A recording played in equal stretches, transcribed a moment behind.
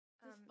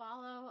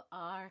Follow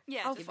our...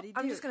 Yeah.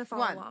 I'm just going to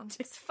follow along.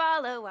 Just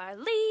follow our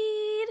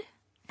lead.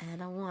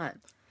 And a 1,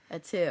 a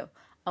 2,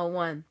 a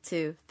 1,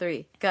 2,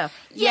 3, go.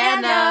 Yeah,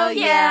 no,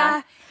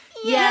 yeah.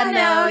 Yeah,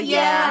 no,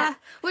 yeah.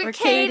 We're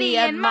Katie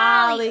and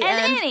Molly and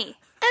Annie.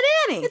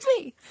 And Annie. It's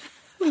me.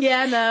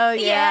 Yeah, no,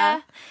 yeah.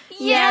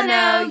 Yeah,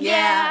 no,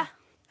 yeah.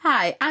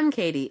 Hi, I'm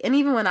Katie, and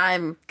even when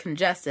I'm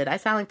congested, I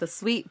sound like the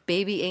sweet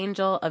baby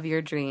angel of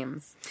your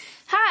dreams.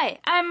 Hi,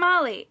 I'm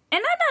Molly, and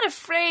I'm not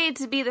afraid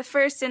to be the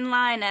first in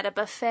line at a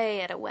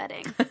buffet at a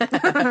wedding.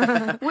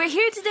 We're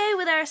here today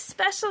with our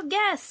special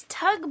guest,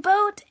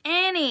 Tugboat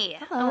Annie,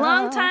 a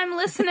longtime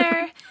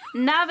listener,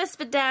 novice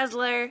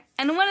bedazzler,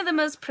 and one of the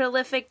most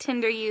prolific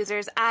Tinder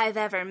users I've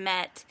ever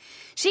met.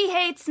 She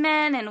hates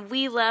men, and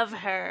we love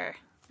her.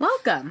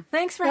 Welcome.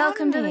 Thanks for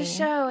Welcome having to me. the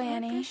show,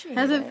 Annie.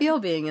 How does it feel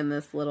being in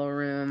this little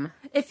room?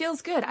 It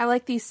feels good. I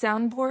like these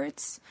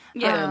soundboards.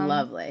 Yeah. They're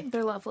lovely.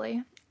 They're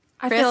lovely.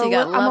 Chris, you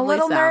got I'm a lovely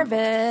little soundboards.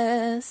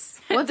 nervous.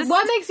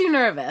 What makes you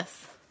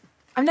nervous?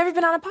 I've never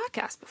been on a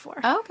podcast before.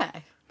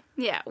 Okay.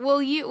 Yeah,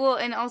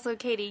 and also,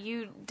 Katie,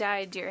 you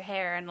dyed your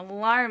hair an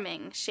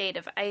alarming shade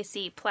of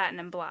icy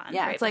platinum blonde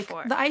Yeah, right it's like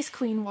before. the Ice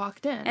Queen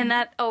walked in. And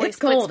that always It's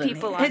cold puts in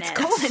people here. on it's edge.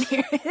 cold in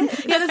here.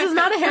 Yeah, this is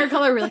not a hair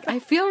color where, like, I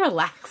feel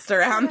relaxed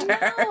around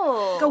her.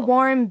 Oh. Like a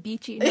warm,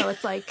 beachy. No,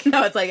 it's like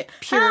No, it's like,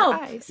 pure help.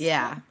 ice.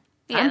 Yeah.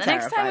 Yeah, I'm the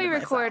next time terrified we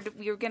of record,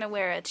 myself. you're going to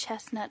wear a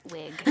chestnut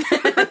wig.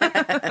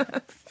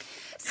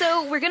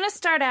 So we're going to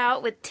start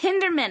out with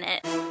Tinder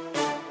Minute.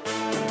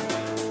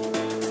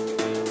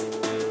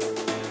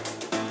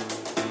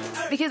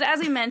 Because as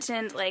we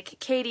mentioned, like,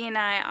 Katie and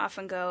I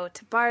often go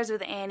to bars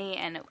with Annie,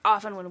 and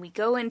often when we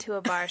go into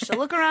a bar, she'll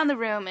look around the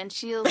room and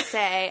she'll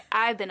say,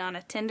 I've been on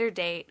a Tinder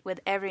date with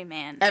every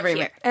man Every here.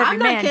 man. Every I'm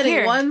not man kidding.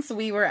 here. Once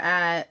we were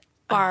at...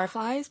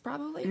 Barflies,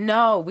 probably.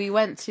 No, we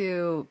went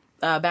to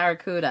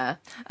Barracuda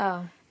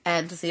Oh,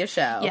 and to see a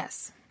show.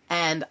 yes.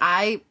 And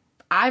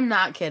I'm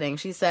not kidding.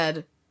 She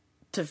said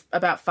to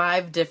about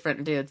 5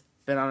 different dudes,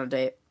 been on a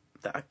date.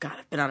 Oh, God,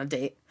 I've been on a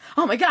date.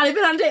 Oh, my God, I've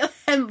been on a date.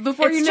 And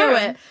before It's you knew true.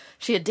 it,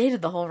 she had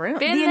dated the whole room.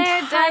 Been The there,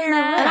 entire done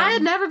that. And I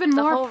had never been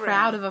The more whole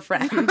proud room. of a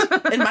friend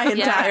in my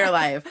entire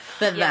life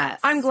than that.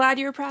 I'm glad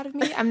you're proud of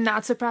me. I'm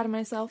not so proud of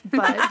myself,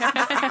 but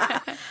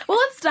Well,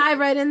 let's dive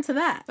right into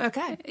that.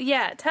 okay.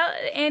 Yeah,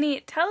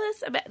 Annie, tell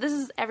us about, this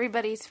is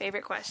everybody's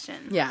favorite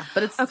question. Yeah,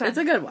 but it's Okay. it's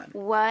a good one.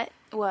 What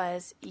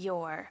was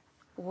your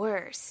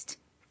worst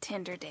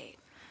Tinder date?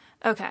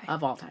 Okay.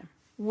 Of all time.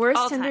 Worst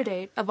all Tinder time.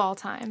 date of all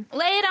time.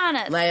 Lay it on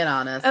us. Lay it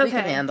on us. We can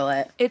Okay. handle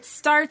it. It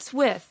starts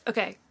with,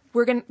 okay,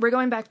 we're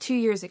going back 2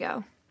 years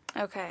ago.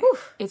 Okay.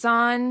 It's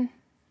on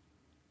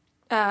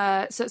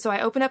so I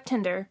open up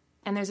Tinder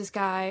and there's this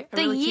guy, a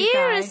The really cute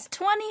year guy. is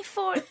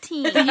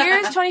 2014. The year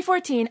is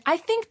 2014. I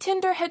think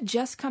Tinder had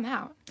just come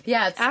out.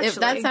 Yeah, that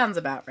Actually, sounds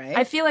about right.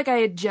 I feel like I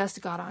had just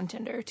got on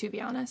Tinder, to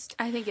be honest.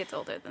 I think it's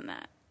older than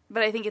that.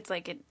 But I think it's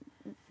like in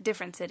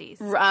different cities.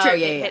 Oh, It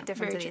yeah. hit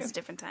different Very cities true. at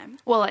different times.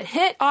 Well, it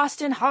hit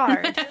Austin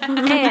hard.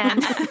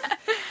 And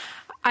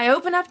I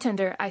open up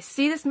Tinder. I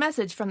see this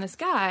message from this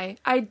guy.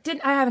 I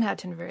haven't had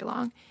Tinder very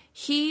long.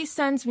 He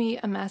sends me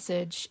a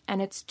message,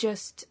 and it's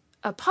just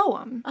a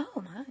poem. Oh,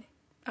 my.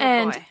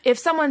 And boy. if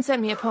someone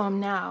sent me a poem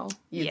now,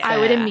 You'd I say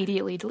would that.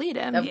 immediately delete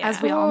him, Of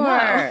as we all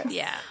know. course.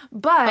 Yeah.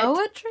 But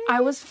Poetry?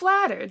 I was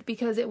flattered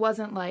because it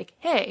wasn't like,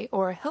 hey,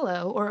 or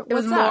hello, or It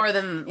was what's up? more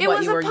than It what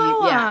was you a were.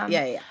 poem.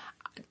 Yeah.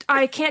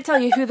 I can't tell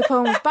you who the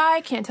poem was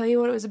by, can't tell you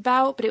what it was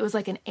about, but it was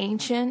like an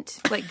ancient,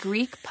 like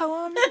Greek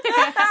poem,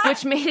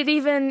 which made it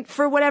even,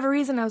 for whatever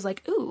reason, I was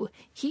like, ooh,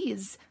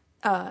 he's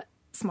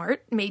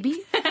smart, maybe.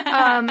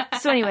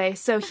 So anyway,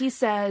 so he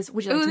says,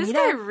 would you like Ooh, to this meet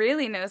guy up?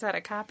 really knows how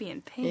to copy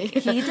and paste.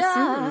 He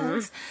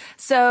does.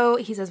 So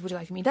he says, would you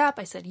like to meet up?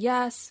 I said,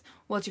 yes.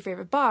 What's your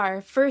favorite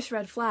bar? First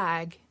red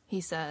flag, he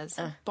says,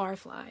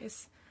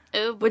 Barflies,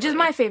 Oh, which is boy.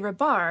 my favorite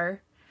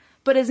bar,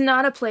 but is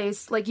not a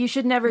place, like, you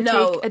should never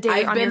No, take a date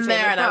I've on your been favorite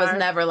there, and I was bar.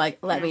 never like,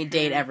 let me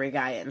date every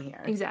guy in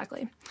here.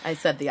 Exactly. I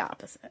said the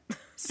opposite.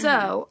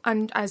 So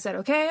I said,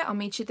 okay, I'll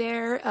meet you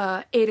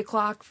there, 8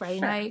 o'clock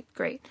Friday night.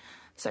 Great.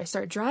 So I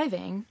start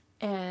driving,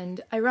 and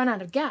I run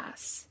out of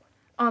gas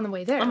on the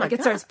way there. my Like, it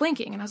God. starts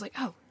blinking, and I was like,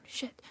 oh,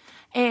 shit.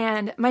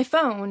 And my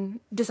phone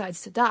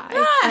decides to die,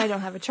 and I don't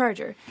have a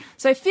charger.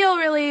 So I feel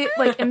really,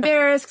 like,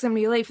 embarrassed because I'm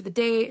going to be late for the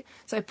date.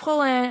 So I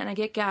pull in, and I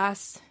get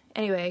gas.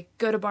 Anyway,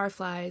 go to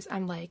Barflies.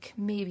 I'm, like,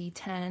 maybe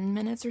 10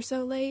 minutes or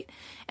so late.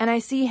 And I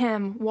see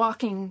him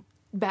walking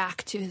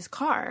back to his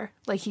car,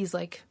 like he's,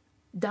 like,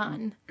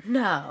 done.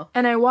 No.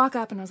 And I walk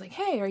up and I was like,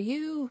 hey, are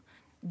you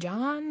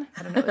John?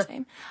 I don't know his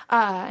name.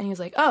 And he was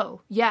like,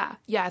 oh, yeah,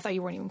 I thought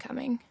you weren't even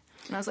coming.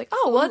 And I was like,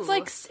 oh, well, it's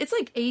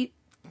like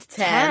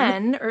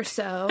 8:10 or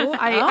so.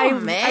 I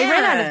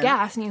ran out of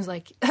gas. And he was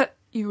like,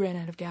 you ran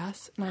out of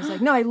gas? And I was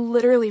like, no, I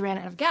literally ran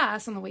out of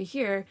gas on the way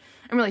here.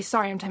 I'm really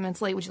sorry, I'm 10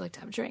 minutes late. Would you like to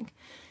have a drink?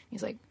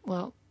 He's like,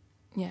 well,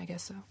 yeah, I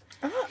guess so.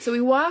 So we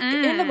walk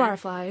into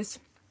Barflies.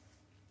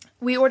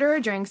 We order our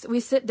drinks. We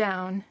sit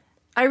down.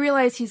 I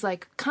realize he's,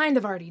 like, kind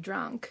of already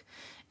drunk.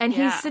 And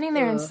Yeah. he's sitting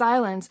there in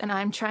silence, and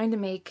I'm trying to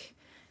make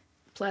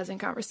pleasant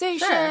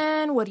conversation.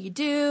 Sure. What do you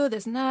do?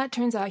 This and that.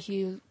 Turns out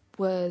he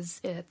was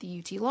at the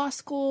UT Law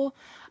School,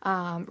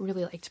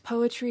 really liked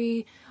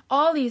poetry,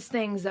 all these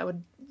things that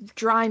would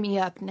dry me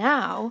up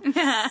now.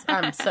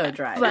 I'm so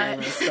dry during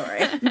this story.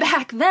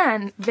 Back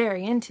then,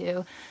 very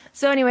into.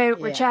 So anyway,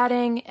 we're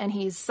chatting, and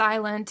he's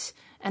silent,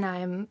 and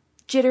I'm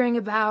jittering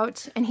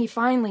about, and he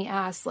finally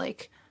asks,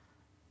 like,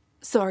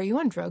 so are you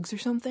on drugs or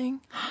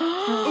something?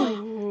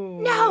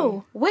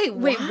 No! Wait,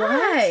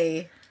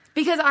 why?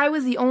 Because I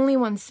was the only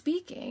one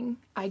speaking,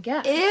 I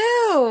guess.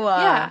 Ew.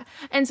 Yeah.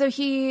 And so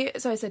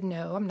I said,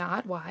 no, I'm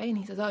not. Why? And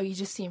he says, oh, you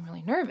just seem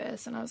really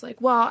nervous. And I was like,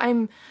 well,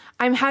 I'm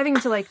having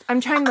to, like, I'm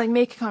trying to, like,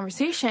 make a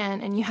conversation,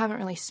 and you haven't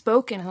really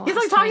spoken in the last He's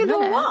like talking 20 to a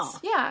minutes. wall.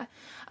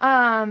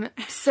 Yeah.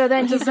 So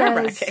then he is says,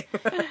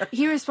 nerve-wracking.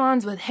 he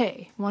responds with,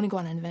 hey, want to go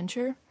on an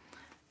adventure?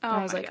 And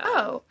I was like,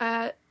 God.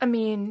 I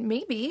mean,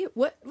 maybe.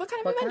 What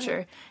kind of adventure?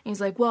 And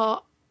he's like,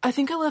 well, I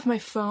think I left my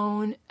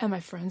phone at my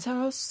friend's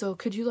house, so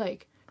could you,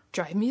 like,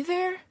 drive me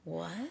there?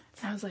 What?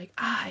 And I was like,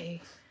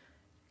 I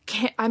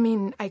can't, I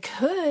mean, I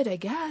could, I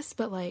guess,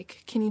 but,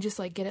 like, can you just,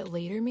 like, get it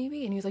later,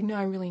 maybe? And he was like, no,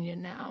 I really need it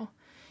now.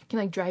 Can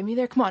you, like, drive me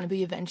there? Come on, it'll be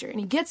an adventure. And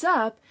he gets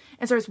up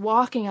and starts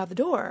walking out the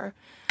door.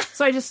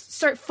 So I just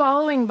start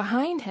following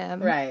behind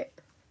him. Right.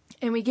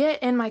 And we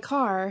get in my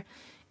car,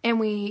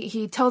 and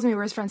he tells me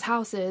where his friend's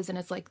house is, and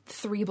it's, like,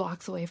 3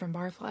 blocks away from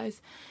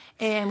Barflies.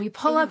 And we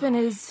pull up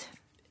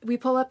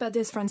at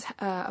this friend's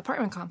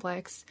apartment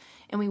complex,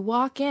 and we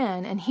walk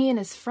in, and he and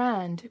his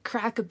friend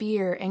crack a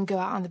beer and go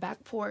out on the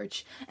back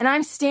porch. And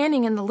I'm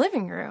standing in the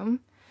living room,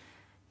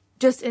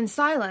 just in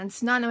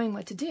silence, not knowing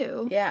what to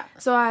do. Yeah.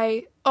 So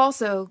I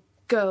also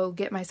go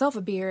get myself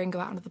a beer and go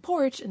out onto the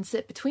porch and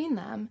sit between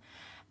them.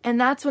 And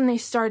that's when they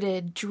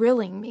started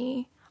drilling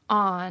me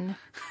on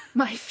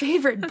my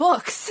favorite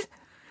books,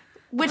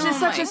 which is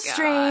such a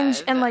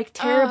strange and, like,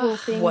 terrible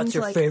thing. What's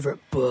your like, favorite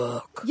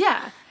book?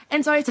 Yeah.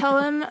 And so I tell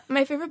him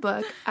my favorite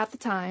book at the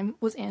time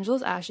was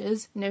Angela's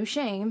Ashes. No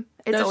shame.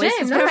 It's No always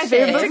shame, been no my favorite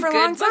shame. book It's for a a good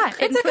long book. time.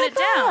 Couldn't It's a put good it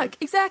down. book.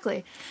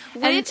 Exactly.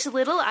 Which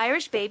little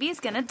Irish baby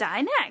is gonna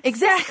die next?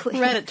 Exactly.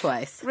 Read it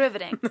twice.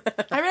 Riveting.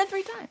 I read it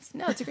 3 times.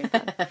 No, it's a great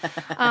book.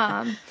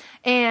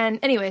 And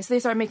anyway, so they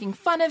started making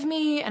fun of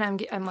me, and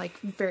I'm like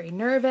very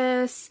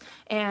nervous,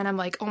 and I'm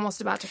like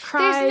almost about to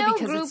cry There's no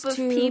because group it's of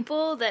too.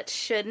 people that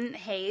shouldn't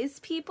haze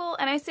people,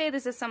 and I say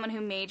this as someone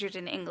who majored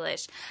in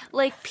English.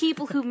 Like,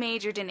 people who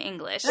majored in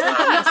English. Like,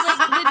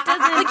 it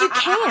doesn't... Like, you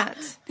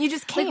can't. You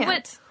just can't.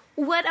 Like,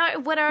 what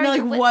are No,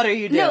 you? like, what are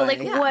you No, doing?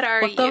 like, Yeah. what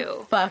are What the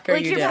you? fuck are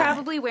like, you you're doing?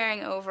 probably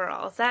wearing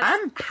overalls. That's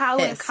I'm how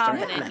pissed right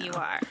incompetent now. you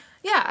are.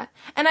 Yeah,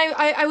 and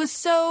I was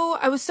so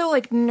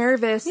like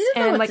nervous didn't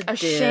know and what like to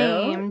do.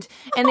 ashamed,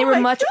 and they Oh were my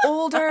much God.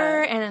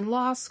 older and in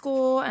law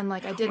school, and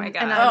like I didn't, Oh my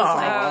God. and I was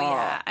like, oh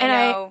yeah, and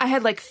know. I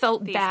had like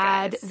felt these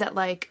bad guys. that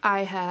like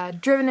I had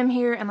driven him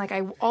here, and like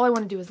all I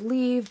wanted to do was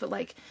leave, but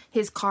like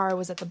his car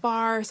was at the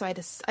bar, so I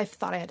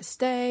thought I had to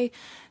stay.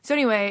 So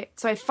anyway,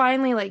 so I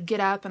finally like get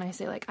up and I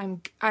say like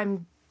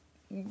I'm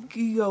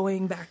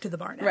going back to the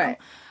bar now.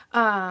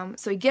 Right.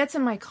 So he gets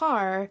in my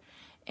car,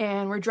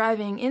 and we're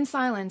driving in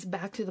silence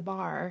back to the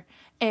bar.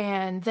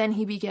 And then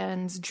he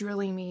begins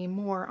drilling me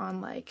more on,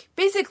 like,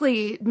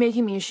 basically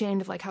making me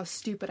ashamed of, like, how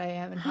stupid I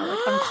am and how, like,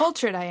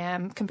 uncultured I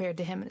am compared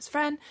to him and his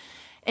friend.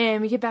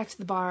 And we get back to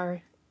the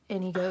bar,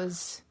 and he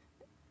goes,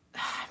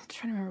 I'm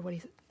trying to remember what he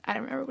said. I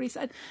don't remember what he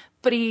said.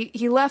 But he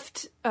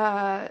left,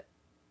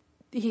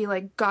 he,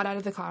 like, got out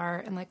of the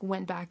car and, like,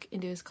 went back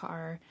into his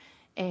car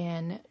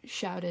and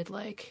shouted,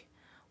 like,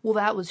 well,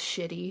 that was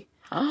shitty.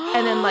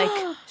 And then, like,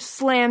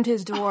 slammed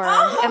his door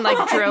and,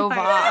 like, drove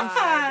off.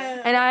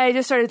 And I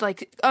just started,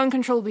 like,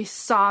 uncontrollably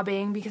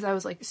sobbing because I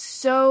was, like,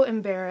 so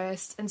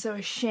embarrassed and so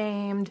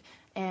ashamed.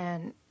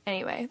 And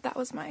anyway, that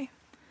was my...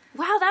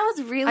 Wow, that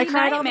was really I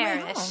cried all the way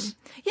nightmarish. home.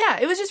 Yeah,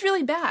 it was just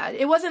really bad.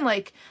 It wasn't,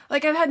 like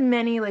I've had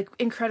many, like,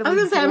 incredibly I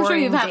was gonna say, I'm sure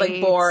you've had, like,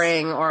 dates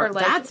boring or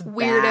like, that's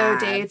weirdo bad.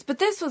 dates. But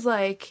this was,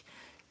 like...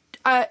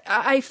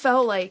 I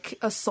felt, like,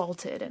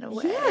 assaulted in a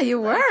way. Yeah, you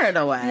were in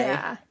a way.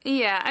 Yeah.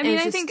 Yeah, I mean,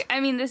 it's I just-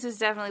 think this is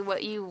definitely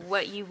what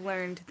you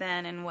learned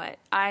then, and what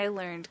I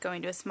learned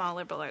going to a small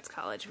liberal arts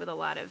college with a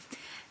lot of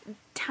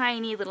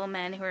tiny little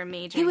men who are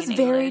majoring. He was in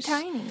very English.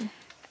 tiny.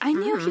 I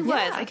knew he was.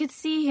 Yeah. I could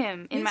see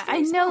him in He my. was I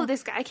very know small.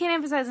 this guy. I can't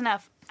emphasize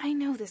enough. I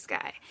know this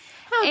guy.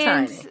 How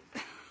And tiny?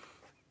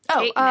 Oh,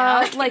 Hey,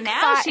 now like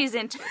she's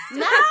interested.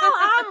 Now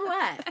I'm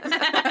wet.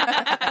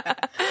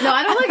 No,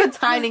 I don't like a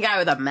tiny guy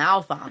with a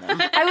mouth on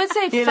him. I would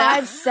say You know?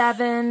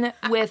 5'7"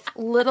 with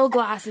little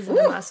glasses and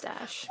a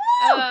mustache.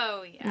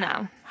 Oh yeah.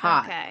 No.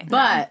 Hot. Okay.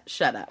 But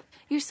shut up.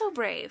 You're so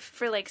brave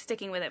for like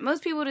sticking with it.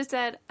 Most people would have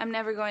said, "I'm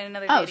never going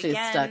another Oh, date she's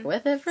again." stuck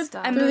with it for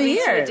I'm through the moving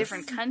years. to a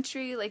different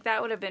country. Like,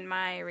 that would have been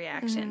my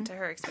reaction to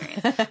her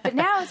experience. But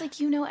now it's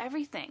like, you know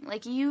everything.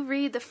 Like, you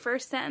read the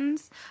first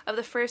sentence of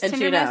the first And she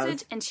Tinder knows.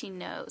 message, and she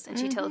knows, and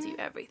she tells you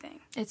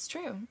everything. It's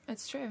true.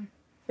 It's true.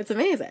 It's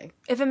amazing.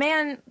 If a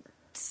man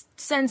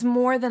sends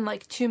more than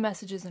like 2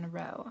 messages in a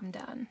row, I'm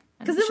done.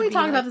 Because then we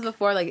talked about this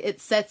before, like,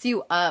 it sets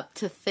you up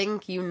to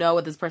think you know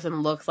what this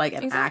person looks like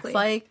and acts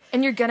like.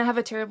 And you're gonna have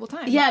a terrible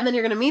time. Yeah, and then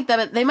you're gonna meet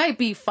them, and they might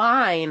be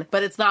fine,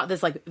 but it's not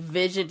this, like,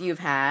 vision you've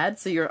had,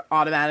 so you're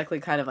automatically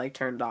kind of, like,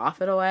 turned off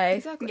in a way.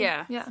 Exactly.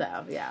 Yeah.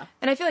 So, yeah.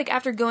 And I feel like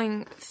after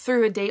going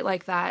through a date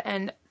like that,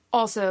 and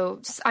also,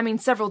 I mean,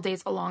 several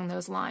dates along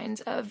those lines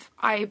of,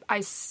 I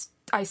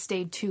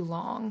stayed too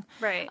long.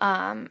 Right.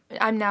 I'm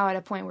now at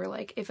a point where,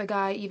 like, if a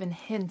guy even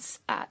hints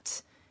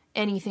at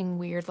anything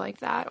weird like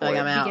that, or Like,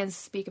 I'm out. begins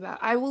to speak about,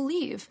 I will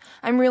leave.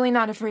 I'm really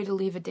not afraid to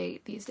leave a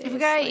date these days. If a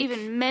guy Like,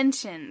 even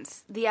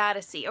mentions the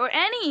Odyssey or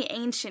any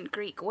ancient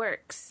Greek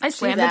works, I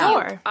slam She's the out.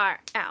 door. are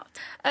out.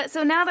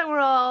 So now that we're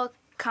all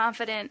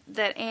confident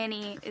that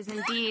Annie is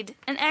indeed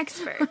an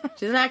expert,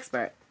 She's an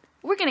expert.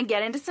 we're going to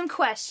get into some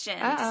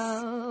questions.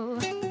 Oh.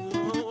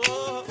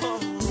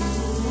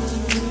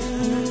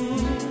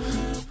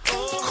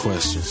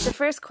 Questions. The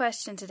first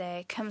question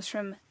today comes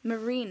from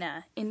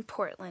Marina in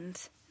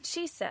Portland.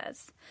 She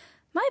says,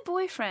 my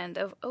boyfriend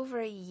of over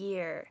a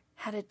year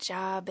had a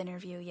job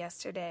interview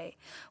yesterday.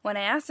 When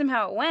I asked him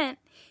how it went,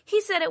 he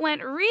said it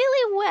went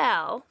really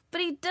well,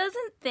 but he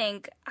doesn't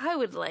think I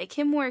would like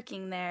him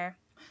working there.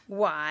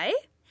 Why?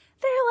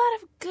 There are a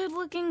lot of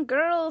good-looking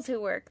girls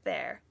who work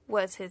there,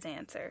 was his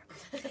answer.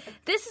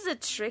 This is a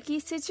tricky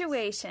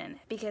situation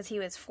because he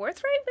was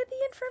forthright with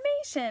the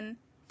information,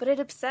 but it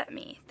upset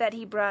me that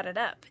he brought it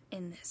up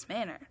in this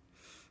manner.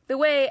 The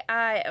way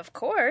I, of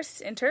course,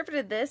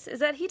 interpreted this is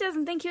that he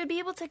doesn't think he would be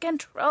able to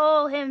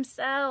control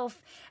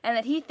himself, and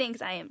that he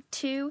thinks I am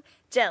too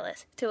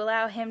jealous to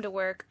allow him to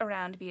work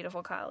around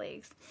beautiful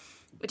colleagues.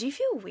 Would you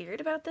feel weird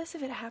about this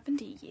if it happened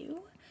to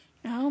you?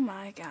 Oh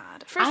my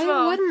God. First of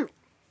all,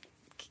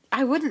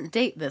 I wouldn't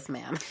date this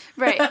man.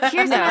 right,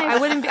 here's No, my...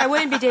 I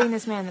wouldn't be dating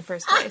this man in the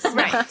first place.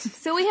 Right.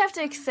 So we have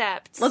to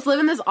accept... Let's live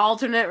in this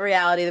alternate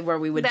reality where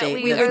we would That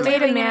date we this are Or man.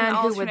 date living a in an man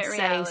who would alternate say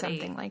reality.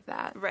 something like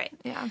that. Right.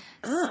 Yeah.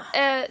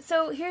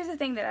 So here's the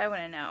thing that I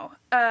want to know.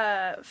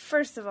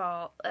 First of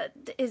all,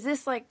 is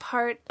this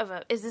part of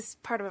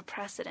a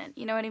precedent?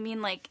 You know what I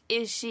mean? Like,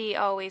 is she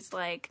always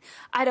like,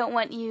 I don't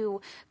want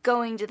you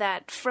going to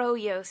that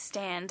froyo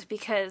stand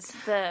because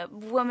the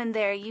woman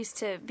there used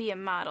to be a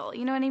model.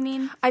 You know what I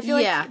mean? I feel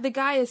Yeah. like the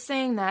guy is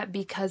saying that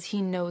because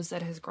he knows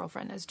that his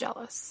girlfriend is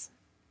jealous.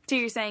 So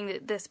you're saying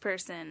that this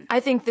person... I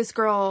think this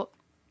girl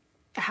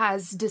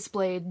has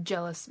displayed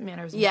jealous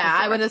manners. Yeah,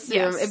 before. I would assume.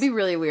 Yes. It'd be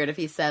really weird if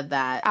he said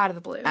that out of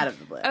the blue. out of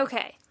the blue.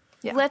 Okay.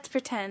 Yeah. Let's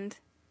pretend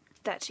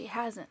that she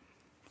hasn't.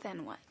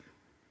 Then what?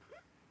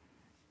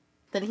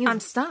 Then he's I'm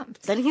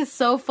stumped. then he's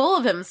so full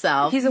of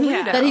himself. He's a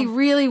weirdo. that he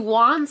really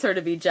wants her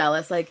to be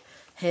jealous. Like,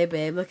 hey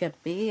babe, look at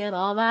me and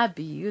all my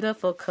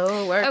beautiful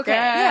coworkers. Okay.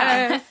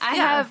 Yeah. I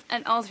have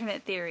an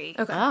alternate theory.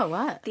 Okay. Oh,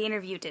 what? The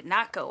interview did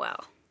not go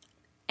well.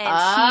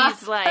 And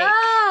she's like,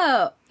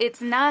 oh,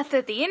 it's not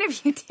that the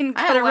interview didn't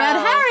go I had a red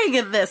well. herring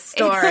in this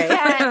story.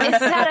 It's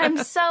that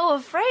I'm so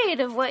afraid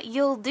of what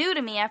you'll do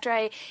to me after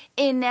I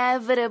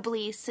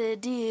inevitably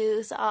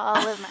seduce all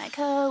of my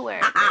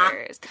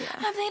coworkers.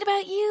 I'm thinking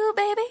about you,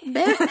 baby.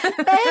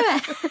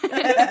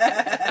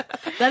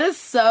 That is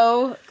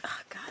so. Oh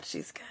God,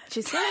 she's good.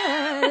 She's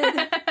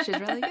good. She's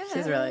really good.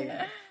 She's really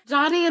good.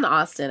 Johnny in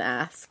Austin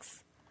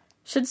asks,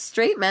 should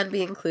straight men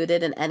be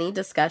included in any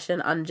discussion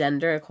on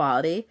gender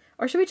equality,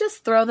 or should we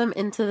just throw them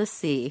into the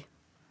sea?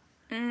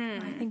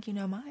 I think you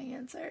know my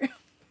answer.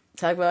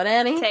 Tugboat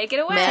Annie? Take it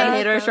away. Man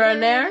hater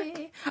extraordinaire?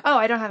 Oh,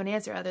 I don't have an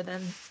answer other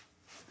than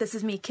this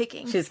is me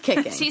kicking. She's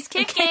kicking. She's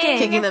kicking.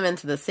 kicking them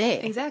into the sea.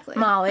 Exactly.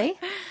 Molly?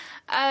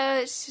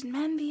 Should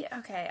men be...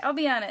 Okay, I'll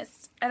be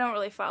honest. I don't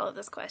really follow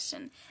this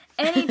question.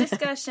 Any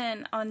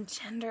discussion on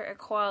gender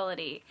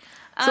equality?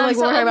 So, like,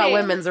 we're talking about okay,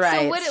 women's so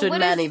rights. Should what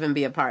men is- even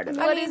be a part of it?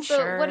 What mean, is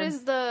sure. what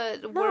is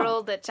the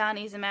world that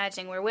Johnny's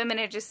imagining where women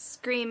are just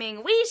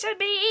screaming, we should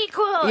be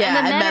equal, Yeah,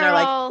 and the men are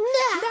like, all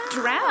 "No."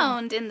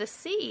 drowned in the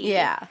sea.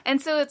 Yeah.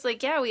 And so it's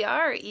like, yeah, we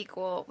are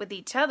equal with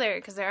each other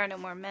because there are no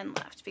more men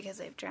left because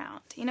they've drowned.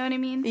 You know what I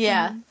mean?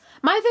 Yeah.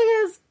 My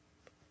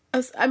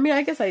thing is, I mean,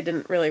 I guess I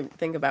didn't really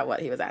think about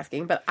what he was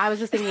asking, but I was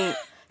just thinking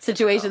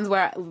situations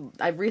where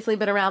I've recently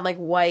been around, like,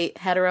 white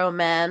hetero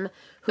men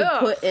who Ugh,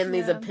 put in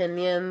these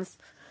opinions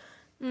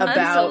about...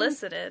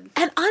 Unsolicited.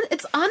 And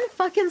it's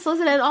unfucking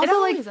solicited. And also,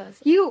 always like, is.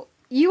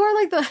 you are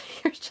like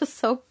you're just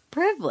so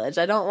privileged.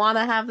 I don't want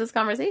to have this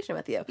conversation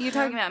with you. You're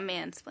talking about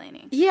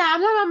mansplaining. Yeah,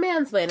 I'm talking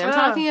about mansplaining. I'm Oh,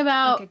 talking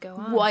about I could go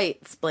on.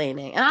 white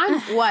splaining. And I'm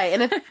white.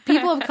 And if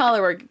people of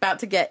color were about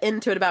to get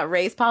into it about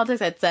race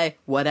politics, I'd say,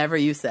 whatever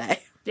you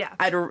say. Yeah.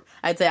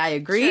 I'd say I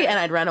agree Sure. and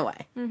I'd run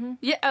away.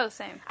 Yeah. Oh,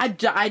 same. I'd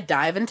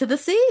dive into the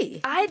sea.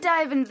 I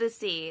dive into the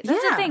sea.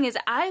 That's Yeah. the thing is,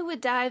 I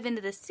would dive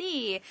into the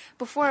sea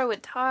before I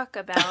would talk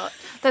about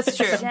That's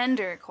true.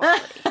 gender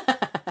equality.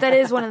 That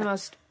is one of the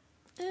most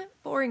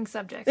boring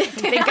subjects I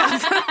can think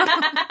of.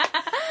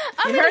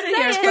 You heard it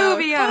here,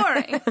 folks. be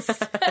Boring.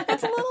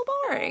 It's a little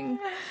boring.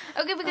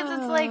 Okay, because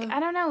it's like, I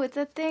don't know, it's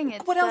a thing.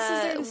 It's, What else is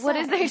there to What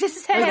say? is there to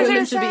say? Like, women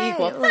to should be say?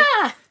 equal. Like-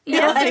 Ah!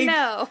 Yes Like, or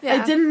no? Yeah.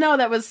 I didn't know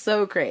that was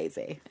so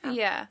crazy.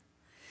 Yeah.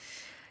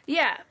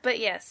 Yeah, but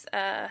yes,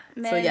 men.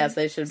 So yes,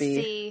 they should be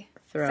C.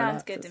 thrown Sounds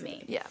out good to to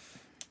me. Yeah.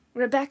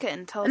 Rebecca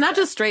and Tulsa. And not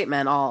just straight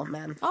men, all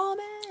men. All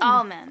men.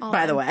 all men.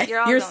 By the way, You're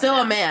all you're going still a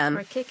down. man.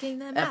 We're kicking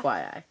them out.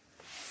 FYI.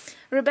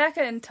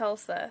 Rebecca in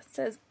Tulsa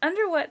says,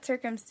 under what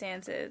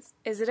circumstances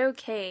is it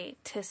okay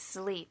to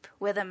sleep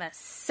with a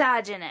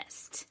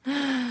misogynist?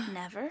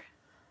 Never.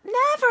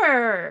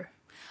 Never.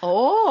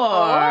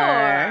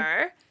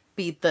 Or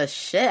beat the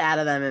shit out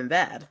of them in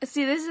bed.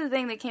 See, this is the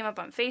thing that came up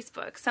on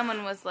Facebook.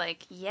 Someone was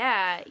like,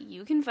 yeah,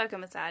 you can fuck a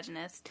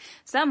misogynist.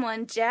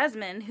 Someone,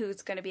 Jasmine,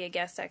 who's going to be a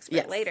guest expert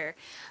Yes. later,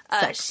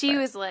 Sex she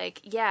expert. was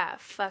like, yeah,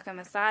 fuck a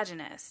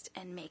misogynist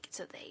and make it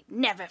so they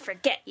never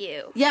forget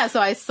you. Yeah, so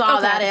I saw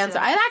Okay, that I see answer.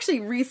 that. I had actually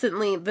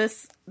recently,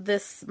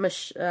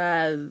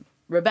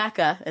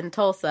 Rebecca in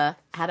Tulsa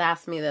had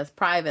asked me this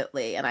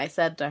privately, and I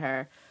said to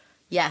her,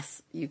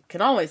 yes, you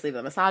can always leave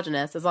a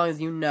misogynist as long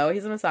as you know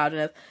he's a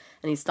misogynist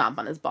and you stomp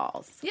on his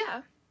balls.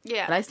 Yeah.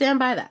 Yeah. And I stand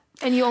by that.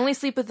 And you only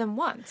sleep with them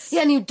once.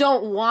 Yeah, and you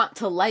don't want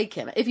to like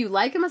him. If you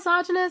like a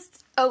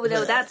misogynist, Oh,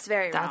 no, that's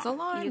very That's wrong.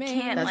 alarming. You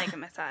can't That's- like a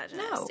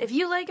misogynist. No. If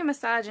you like a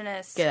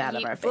misogynist, Get out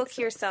of you our book faces.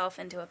 yourself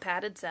into a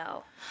padded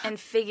cell and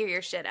figure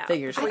your shit out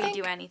Figure your before shit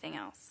you out. do anything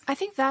else. I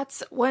think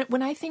that's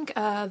when I think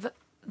of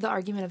the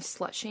argument of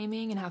slut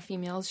shaming and how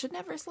females should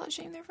never slut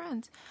shame their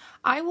friends.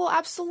 I will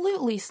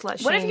absolutely slut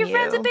shame What if your you.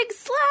 friend's a big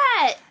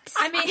slut?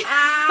 I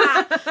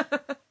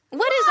mean,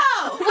 What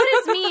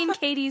is me and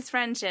Katie's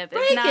friendship?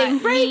 If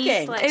not Breaking.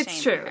 Me slut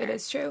it's true. shaming her? It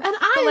is true. and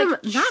I am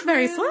like, not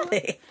very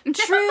slutty.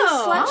 True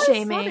No, slut I'm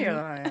shaming. sluttier than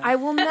I am.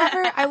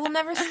 I will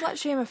never slut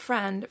shame a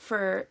friend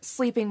for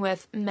sleeping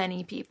with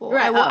many people.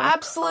 Right, I will of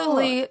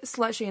absolutely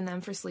slut shame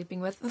them for sleeping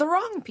with the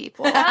wrong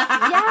people.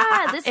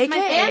 Yeah, this is my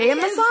AKA a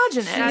thing.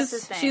 misogynist. That's the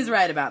thing. She's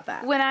right about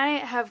that. When I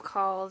have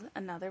called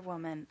another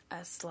woman a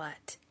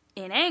slut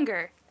in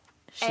anger,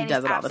 She and does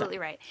he's it all the absolutely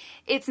time. right.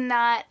 It's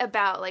not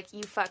about like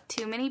you fuck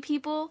too many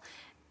people.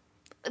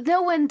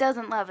 No one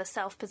doesn't love a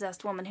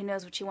self-possessed woman who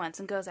knows what she wants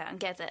and goes out and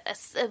gets it.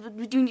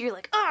 You're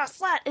like, oh,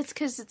 slut. It's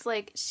because it's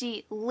like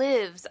she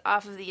lives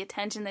off of the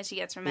attention that she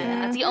gets from men.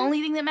 And that's the only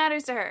thing that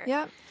matters to her.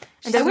 Yep. I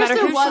And doesn't wish matter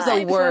there who was she a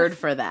sleeps word with.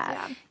 for that.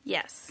 Yeah.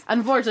 Yes.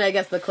 Unfortunately, I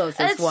guess the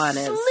closest A one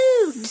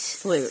is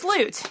salute.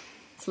 Sloot.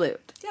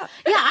 Sloot. Yeah,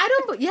 I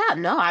don't. Yeah,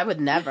 no, I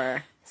would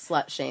never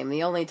slut shame.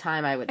 The only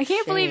time I would. I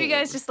can't believe you shame-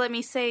 guys just let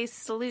me say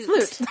salute.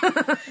 Sloot.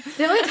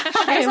 The only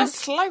time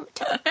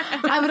Sloot.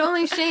 I would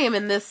only shame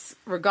in this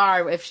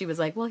regard if she was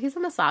like, "Well, he's a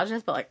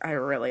misogynist, but like I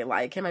really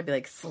like him." I'd be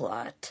like,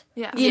 "Slut."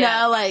 Yeah. You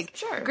Yes. know, like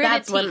Sure. Gritted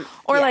that's when. teeth.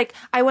 Or yeah. like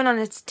I went on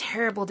this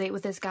terrible date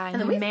with this guy and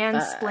then he we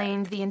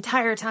mansplained the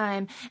entire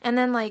time, and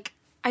then like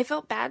I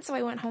felt bad, so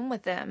I went home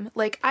with him.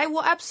 Like I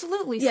will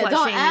absolutely Yeah, slut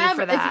don't shame you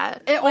ever for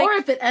that. or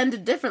if it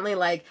ended differently,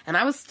 like, and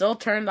I was still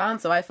turned on,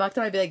 so I fucked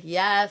him. I'd be like,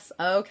 yes,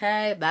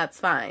 okay, that's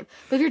fine.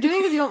 But if you're doing it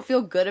because you don't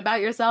feel good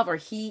about yourself, or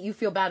you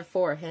feel bad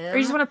for him, or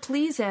you just want to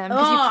please him.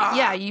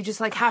 'cause you just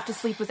like have to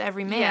sleep with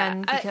every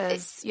man Yeah,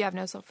 because you have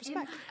no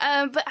self-respect.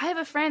 But I have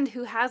a friend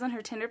who has on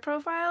her Tinder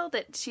profile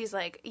that she's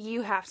like,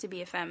 you have to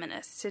be a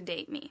feminist to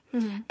date me.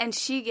 And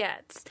she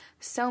gets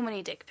so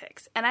many dick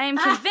pics. And I am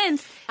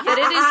convinced that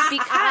it is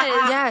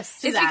because... Yes.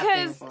 She's It's asking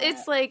because for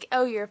it's like,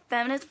 oh, you're a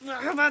feminist?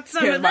 How about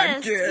some Here's of my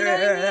this? You know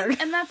what I mean?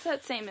 dick. And that's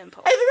that same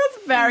impulse. I think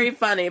that's very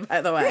funny,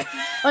 by the way.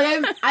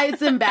 Like,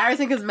 it's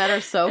embarrassing because men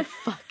are so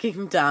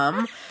fucking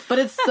dumb, but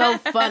it's so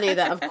funny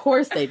that, of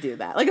course, they do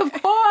that. Like, of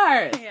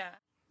course! Yeah.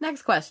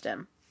 Next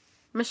question.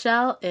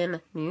 Michelle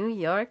in New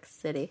York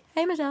City.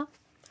 Hey, Michelle.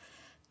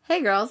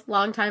 Hey, girls.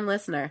 Long-time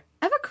listener.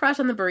 I have a crush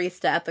on the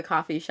barista at the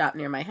coffee shop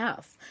near my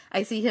house.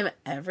 I see him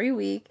every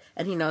week,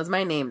 and he knows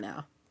my name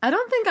now. I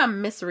don't think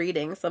I'm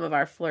misreading some of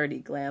our flirty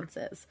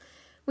glances.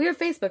 We are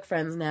Facebook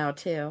friends now,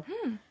 too.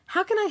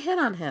 How can I hit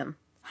on him?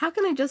 How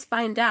can I just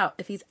find out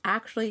if he's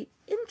actually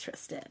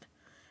interested?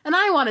 And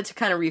I wanted to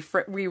kind of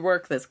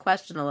rework this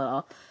question a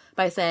little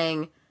by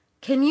saying,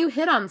 can you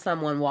hit on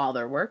someone while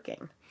they're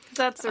working?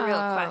 That's a real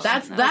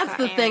question. That's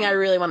the thing I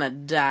really want to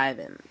dive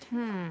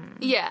in.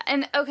 Yeah,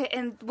 and okay,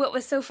 and what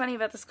was so funny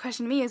about this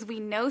question to me is we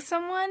know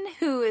someone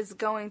who is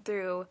going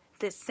through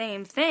this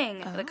same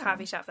thing at the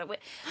coffee shop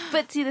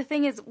but see, the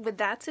thing is with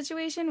that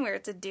situation where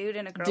it's a dude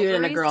and a girl Dude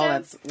and a girl barista,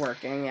 that's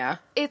working, yeah.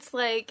 it's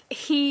like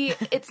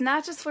it's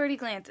not just flirty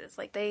glances,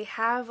 like they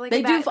have like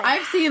They a do. back-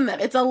 I've seen them.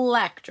 It's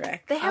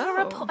electric. they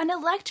have Oh. an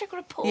electric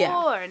rapport.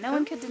 Yeah. No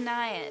one could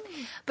deny it.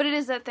 But it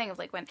is that thing of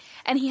like when,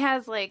 and he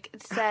has like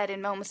said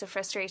in moments of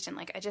frustration,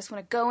 like, I just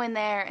want to go in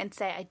there and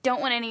say, I don't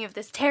want any of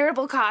this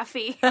terrible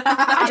coffee.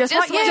 I just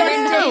want you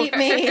want to to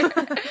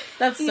Date me.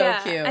 That's so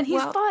cute. And he's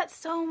Well- bought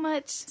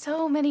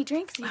so many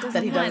drinks he doesn't,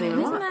 That he doesn't want. even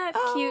Isn't want.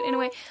 that cute in a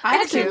way? I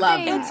But actually it's love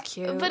the that. thing- It's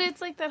cute. But it's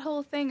like that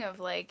whole thing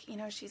of like, you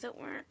know, she's at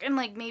work and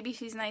like maybe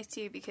she's nice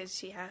to you because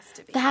she has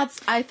to be.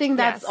 I think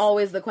that's Yes.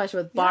 always the question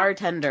with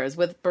bartenders,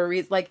 with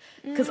baristas, like,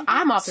 because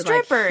I'm often like,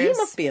 he Strippers.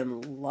 must be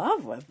in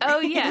love with me. Oh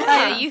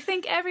yeah. You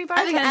think every I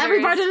bartender think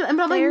every bartender,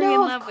 and I'm like, very in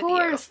no, love of with you.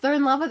 course, they're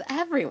in love with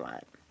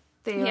everyone.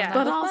 They Yeah.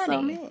 But with also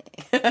money. me.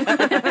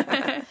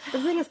 The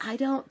thing is, I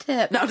don't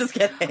tip. No, I'm just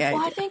kidding.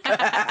 Well, I think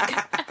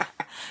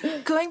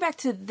Going back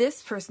to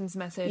this person's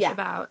message Yeah.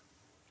 about,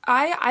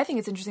 I think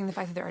it's interesting the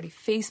fact that they're already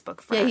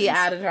Facebook friends. Yeah, he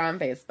added her on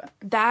Facebook.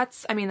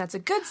 That's a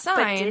good But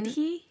sign. did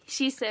he?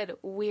 She said,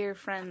 we're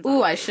friends. Ooh,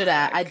 on I should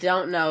add. I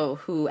don't know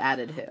who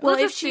added who. Well,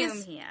 Let's if assume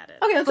she's- he added.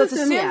 Okay, let's Let's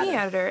assume assume he he added.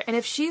 added her, and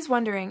if she's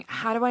wondering,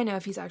 how do I know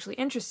if he's actually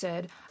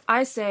interested?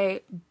 I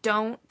say,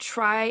 don't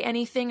try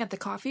anything at the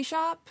coffee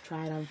shop.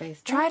 Try it on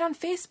Facebook. Try it on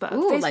Facebook.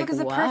 Ooh, Facebook like is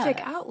a what? perfect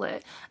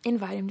outlet.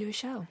 Invite him to a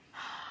show.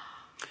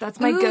 That's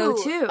my Ooh.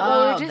 go-to.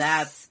 Oh, Or just-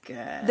 that's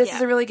good. This Yeah.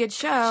 is a really good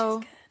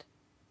show.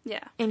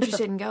 Yeah.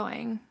 Interested in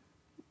going.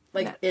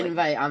 like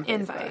invite on Facebook.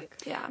 Invite.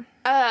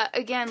 Yeah.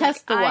 Again, Test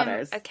like, the I'm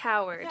waters. a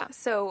coward, Yeah.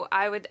 so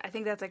I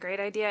think that's a great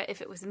idea.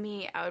 If it was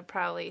me, I would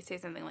probably say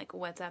something like,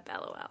 "What's up,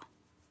 LOL."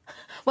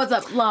 What's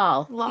up,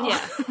 lol? Lol.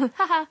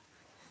 Yeah.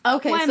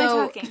 Okay, Why am I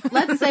so talking?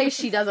 let's say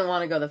she doesn't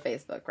want to go the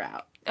Facebook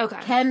route. Okay.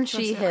 Can So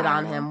she say, hit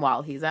on oh. him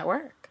while he's at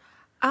work?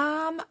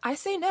 I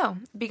say no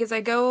because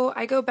I go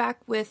back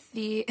with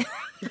the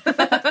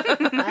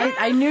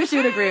I knew she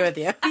would agree with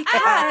you.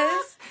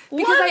 because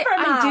One I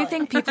for do Molly.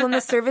 think people in the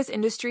service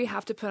industry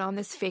have to put on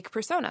this fake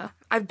persona.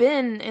 I've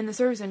been in the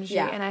service industry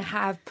Yeah. and I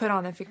have put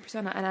on that fake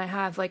persona and I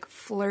have like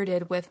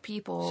flirted with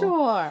people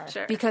Sure.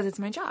 Sure. because it's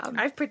my job.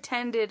 I've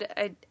pretended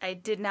I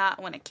did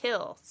not want to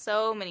kill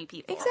so many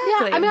people.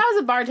 Exactly. Yeah, I mean, I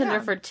was a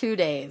bartender for 2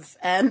 days,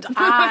 and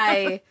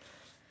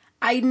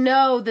I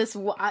know this.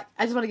 I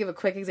just want to give a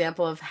quick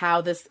example of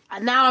how this.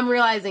 Now I'm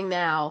realizing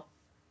now,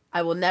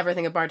 I will never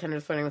think a bartender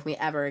is flirting with me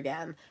ever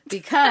again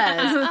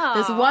because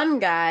this one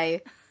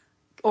guy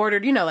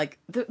ordered. Like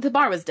the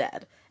bar was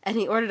dead, and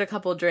he ordered a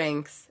couple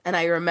drinks, and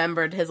I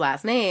remembered his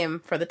last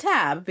name for the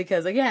tab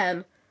because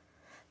again,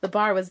 the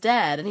bar was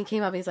dead, and he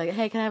came up and he's like,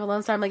 "Hey, can I have a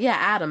Lone Star?" I'm like, "Yeah,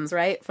 Adams,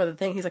 right?" For the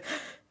thing, he's like,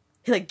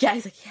 "Yeah."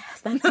 He's like,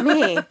 "Yes, that's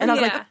me." And I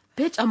was Yeah. like,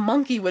 "Bitch, a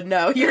monkey would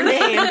know your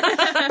name."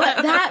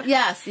 But that,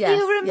 yes. You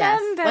Yes.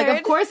 remembered. Like,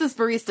 of course, this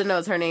barista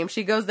knows her name.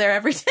 She goes there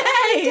every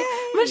day.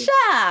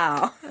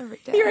 Michelle, Every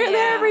day. you're in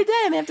there Yeah. every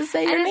day, and they have to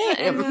say your And,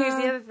 and name. here's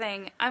the other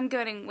thing. I'm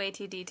getting way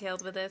too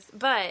detailed with this,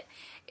 but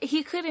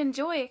he could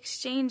enjoy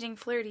exchanging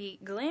flirty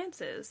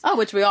glances. Oh,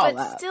 which we all but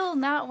love. still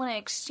not want to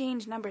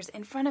exchange numbers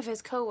in front of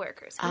his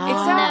coworkers. He would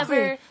Exactly.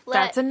 never let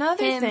That's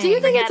another him thing. Do you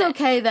think forget it's it.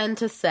 okay then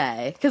to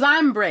say? Because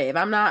I'm brave.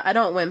 I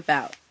don't wimp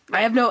out.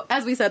 I have no,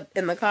 as we said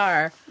in the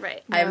car,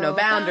 Right. I have no No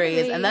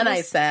boundaries. And then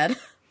I boundaries. said,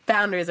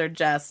 boundaries are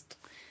just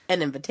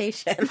an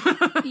invitation.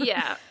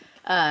 Yeah.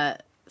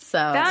 So,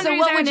 Boundaries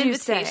what are would an you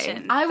say?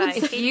 invitation I would by say-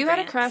 If Katie you had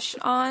a Grant. crush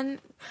on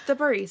the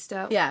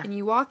barista Yeah. and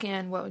you walk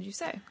in, what would you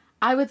say?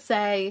 I would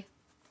say,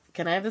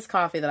 can I have this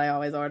coffee that I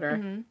always order?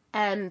 Mm-hmm.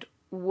 And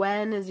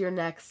when is your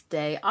next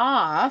day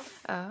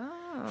off?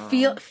 Oh.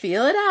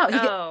 Feel it out.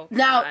 Oh,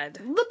 now, God.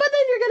 but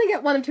then you're gonna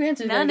get one of two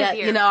answers. You're None gonna of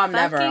get, your I'm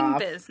never fucking off.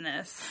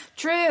 business.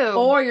 True.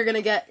 Or you're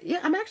gonna get,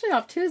 I'm actually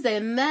off Tuesday,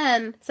 and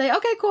then say,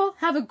 okay, cool,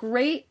 have a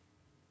great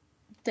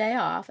day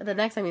off. And the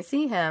next time you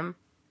see him,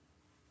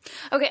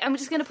 Okay, I'm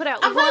just gonna put out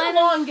I'm one playing a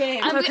long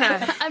game.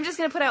 Okay. I'm just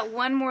gonna put out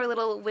one more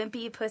little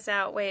wimpy puss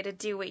out way to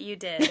do what you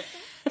did.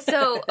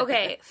 So,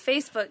 okay,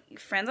 Facebook,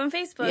 friends on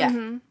Facebook. Yeah.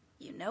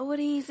 You know what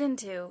he's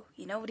into.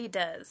 You know what he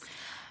does.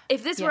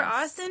 If this were Yes.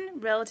 Austin,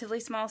 relatively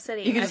small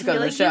city, You could I just go feel to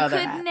the like show you they're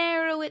could at.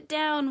 narrow it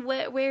down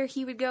where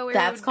he would go, where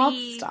That's he would called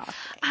be. stalking.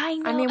 I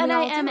know, I mean, we and I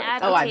all am do it. Oh,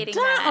 I've advocating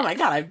done. that. Oh my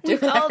god, I do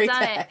We've it all every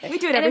done day. it. We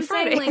do it And every I'm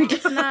saying, Friday. like,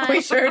 it's not.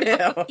 We sure do.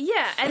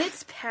 Yeah, and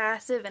it's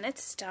passive and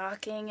it's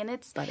stalking and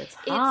it's But it's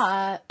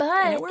hot. but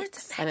And it it's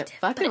works. And it effective,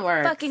 fucking but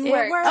works. Fucking It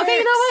works. works. Okay,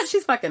 you know what?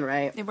 She's fucking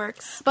right. It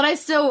works. But I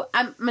still,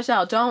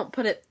 Michelle, don't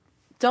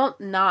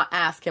not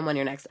ask him when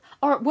you're next.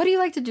 Or what do you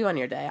like to do on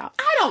your day off?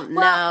 I don't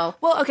know.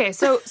 Well, okay,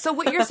 so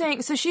what you're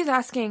saying, so she's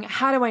asking,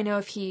 how do I know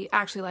if he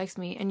actually likes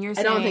me? And you're I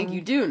saying, don't think you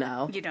do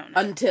know. You don't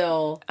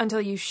know.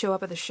 Until you show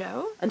up at the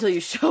show? you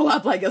show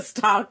up like a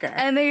stalker.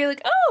 And then you're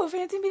like, oh,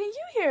 fancy meeting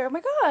you here. Oh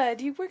my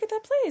god, you work at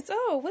that place.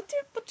 Oh, what's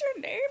your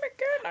name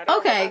again? I don't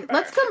Okay, remember.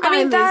 let's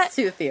combine that-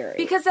 these two theories.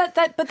 Because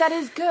but that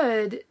is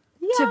good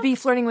Yeah. to be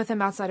flirting with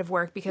him outside of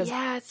work because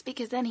Yeah, it's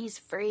because then he's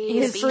free.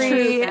 he's to be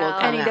free himself.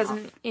 come and he out.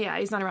 doesn't,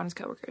 he's not around his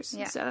coworkers.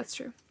 Yeah. So that's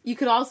true. You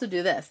could also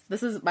do this.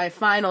 This is my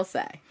final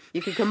say.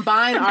 You could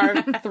combine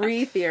our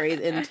three theories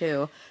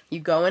into you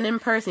go in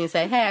person. You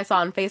say, "Hey, I saw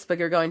on Facebook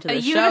you're going to A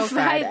the show unified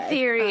Friday.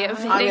 theory of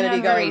I'm hitting going to on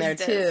be going there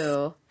baristas.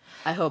 too.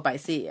 I hope I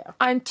see you."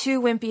 I'm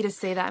too wimpy to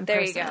say that in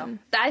There person. you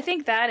go. I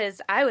think that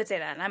is. I would say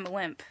that, and I'm a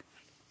wimp.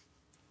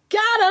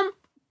 Got him.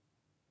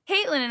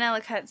 Caitlin in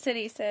Ellicott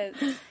City says,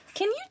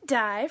 "Can you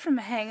die from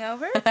a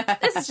hangover?"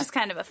 This is just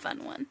kind of a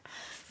fun one.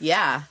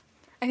 Yeah,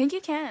 I think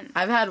you can.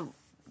 I've had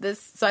this,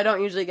 so I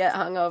don't usually get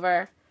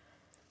hungover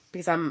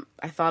because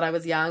I thought I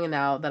was young, and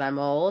now that I'm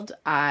old,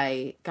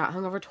 I got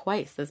hungover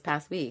twice this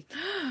past week.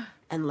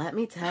 And let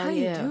me tell How do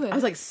you you, do it? I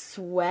was like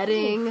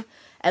sweating,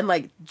 and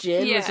like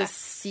gin Yeah. was just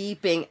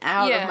seeping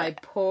out Yeah. of my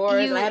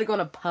pores. And I had to go on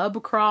a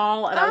pub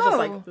crawl, and I was just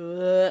like,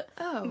 ugh.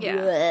 Oh. Yeah.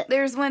 Blech.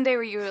 There was one day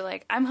where you were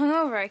like, I'm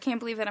hungover. I can't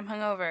believe that I'm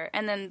hungover.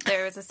 And then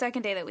there was a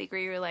second day that week where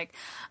you were like,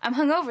 I'm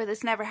hungover.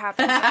 This never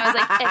happens. And I was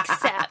like,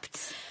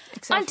 except.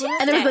 Except On for-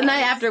 And it was the night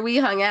Tuesdays. after we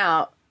hung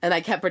out, and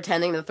I kept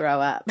pretending to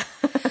throw up.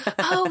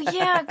 Oh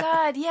yeah,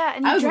 God, yeah.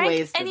 And I you was drank,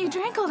 wasted and you that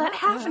drank all that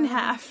half and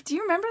half. Do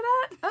you remember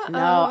that? No,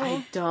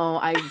 I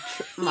don't.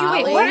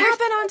 Molly. Wait, what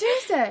happened on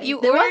Tuesday? You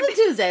It ordered. wasn't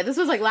Tuesday. This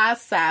was like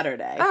last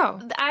Saturday. Oh.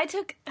 I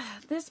took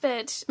this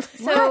bitch.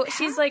 So What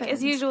she's like, as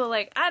happened? usual,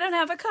 like, I don't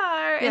have a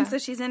car. Yeah. And so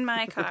she's in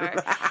my car,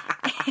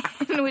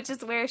 which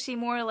is where she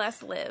more or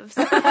less lives.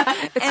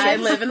 I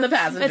live in the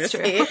passenger It's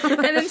true. seat. And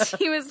then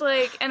she was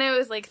like, and it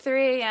was like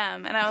 3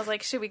 a.m. And I was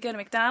like, should we go to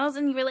McDonald's?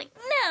 And you were like,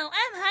 no,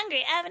 I'm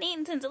hungry. I haven't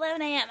eaten since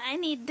 11 a.m. I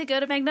need to go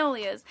to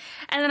Magnolia's.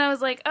 And then I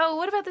was like, oh,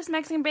 what about this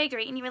Mexican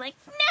bakery? And you were like,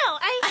 no,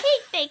 I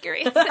hate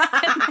bakeries. And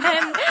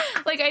then,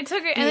 like, I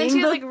took her, and then Being she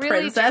was the like really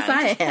princess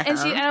drunk. I am.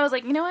 And I was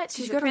like, you know what?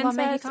 She's Did you a go to La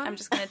princess. Mexicana? I'm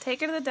just going to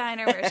take her to the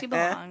diner where she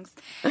belongs.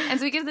 And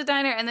so we get to the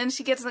diner, and then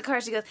she gets in the car.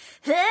 She goes,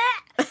 oh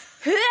my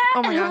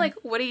and God. I'm like,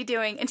 what are you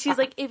doing? And she's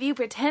like, if you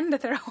pretend to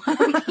throw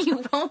up,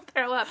 you won't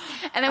throw up.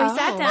 And then we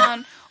sat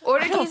down,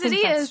 ordered don't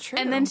think that's quesadillas, true.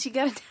 and then she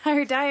got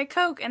her Diet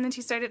Coke, and then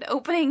she started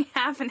opening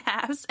half and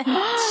halves and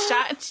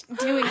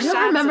doing shots. I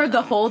don't remember of the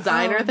them. whole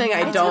diner thing.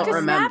 I I don't took a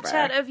remember.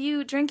 Snapchat of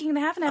you drinking the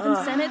half and half and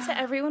sent it to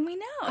everyone we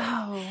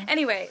know.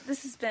 Anyway,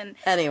 this has been.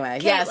 Anyway,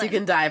 yes, you Caitlin.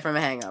 can die from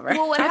a hangover.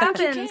 Well, what I think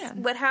you happens?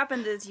 can. What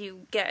happens is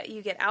you get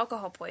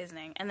alcohol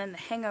poisoning, and then the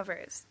hangover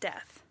is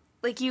death.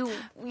 Like you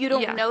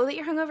don't Yeah. know that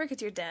you're hungover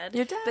because you're dead.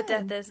 You're dead. But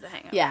death is the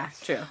hangover. Yeah,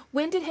 true.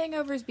 When did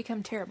hangovers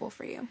become terrible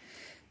for you?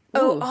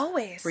 Oh, Ooh,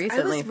 always.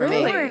 recently I was for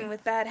me. born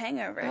with bad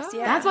hangovers. Oh.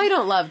 Yeah. That's why you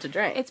don't love to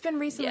drink. It's been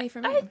recently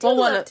for me. I do Well,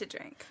 one love of- to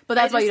drink, but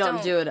that's I why you just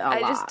don't do it a I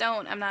lot. just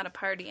don't. I'm not a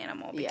party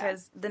animal Yeah,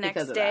 because the because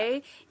next of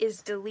day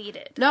is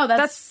deleted. no,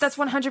 that's That's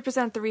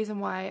 100% the reason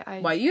why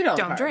why you don't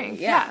party. drink.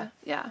 Yeah.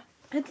 Yeah.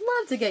 I'd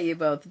love to get you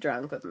both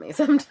drunk with me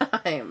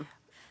sometime.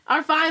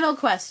 Our final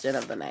question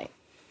of the night.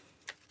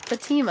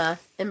 Fatima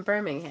in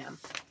Birmingham.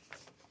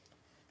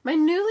 My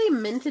newly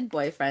minted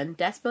boyfriend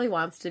desperately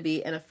wants to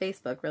be in a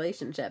Facebook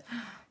relationship,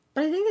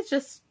 but I think it's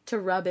just to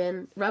rub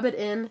it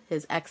in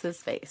his ex's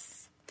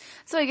face.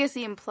 So I guess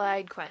the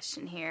implied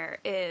question here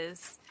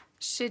is,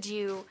 should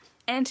you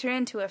enter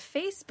into a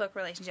Facebook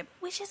relationship,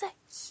 which is a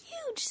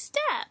huge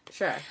step,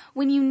 Sure.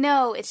 when you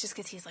know it's just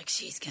because he's like,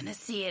 she's going to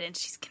see it and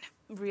she's going to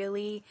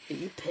really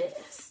Be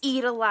pissed.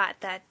 eat a lot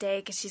that day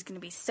because she's going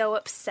to be so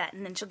upset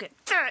and then she'll get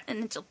fat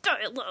and then she'll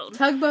die alone.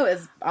 Tugboat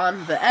is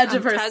on the edge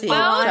of her seat.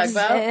 Tugboat.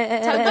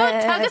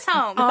 Tugboat. Tug us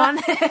home. On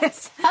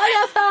this.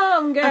 Hug us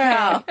home,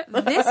 girl.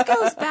 This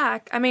goes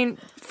back. I mean,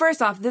 first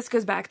off, this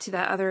goes back to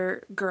that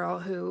other girl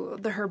who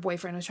her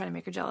boyfriend was trying to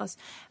make her jealous.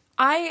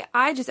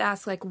 I just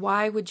ask, like,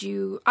 why would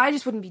you? I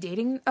just wouldn't be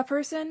dating a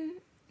person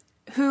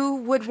who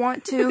would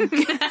want to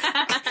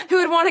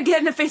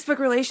get in a Facebook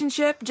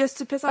relationship just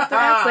to piss off their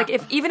ex.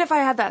 Like, even if I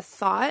had that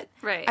thought,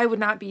 Right. I would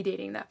not be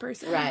dating that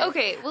person. Right.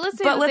 Okay, well, let's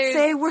say But that let's there's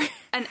say we're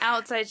an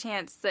outside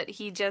chance that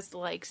he just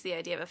likes the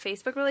idea of a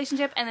Facebook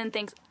relationship and then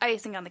thinks,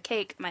 icing on the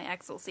cake, my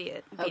ex will see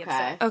it and be Okay.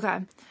 upset. okay.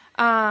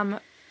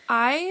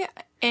 I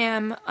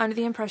am under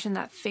the impression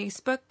that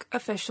Facebook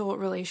official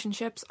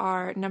relationships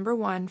are number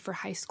 1 for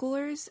high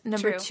schoolers,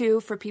 number True. 2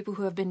 for people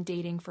who have been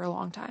dating for a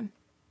long time.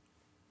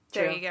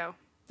 There True. you go.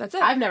 That's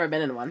it. I've never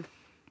been in one.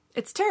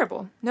 It's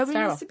terrible. Nobody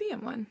terrible. needs to be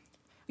in one.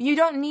 You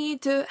don't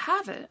need to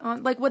have it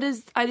on. Like, what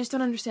is? I just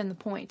don't understand the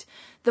point.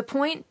 The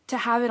point to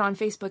have it on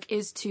Facebook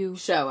is to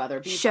Show other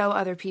people. show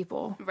other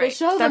people. Right.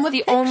 Show them That's with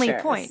the only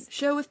pictures. point.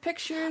 Show with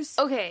pictures.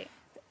 Okay,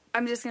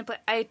 I'm just going to play.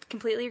 I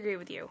completely agree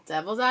with you.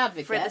 Devil's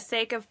advocate. For the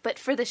sake of, but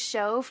for the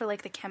show, for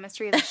like the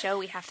chemistry of the show,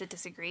 we have to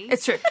disagree.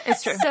 It's true.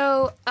 It's true.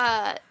 So,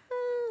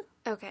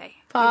 okay.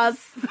 Pause.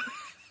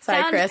 Sorry,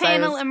 Sound Chris.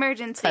 panel I was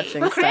emergency.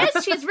 touching Chris,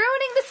 stuff. she's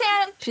ruining the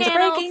sound She's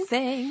panels. breaking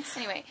things.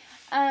 Anyway,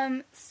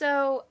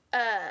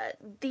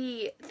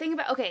 the thing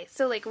about, okay,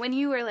 so like when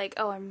you were like,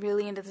 oh, I'm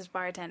really into this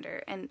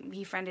bartender and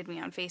he friended me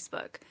on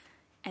Facebook,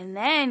 and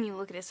then you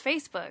look at his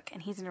Facebook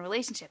and he's in a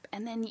relationship,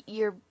 and then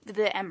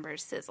the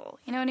embers sizzle.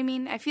 You know what I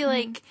mean? I feel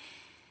like,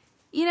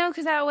 you know,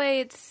 because that way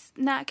it's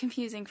not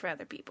confusing for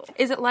other people.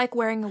 Is it like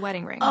wearing a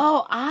wedding ring?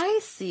 Oh, I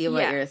see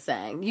what Yeah. you're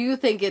saying. You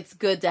think it's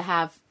good to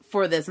have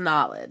for this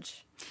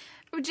knowledge.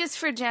 Just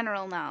for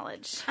general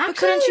knowledge. But Actually,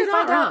 couldn't you you're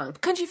not find wrong. out?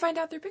 Couldn't you find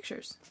out their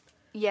pictures?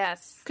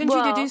 Yes. Couldn't you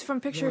Well, deduce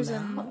from pictures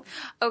and?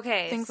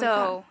 Okay, things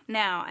so like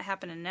now I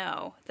happen to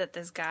know that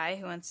this guy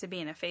who wants to be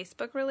in a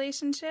Facebook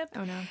relationship,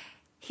 Oh no.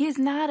 he's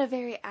not a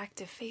very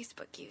active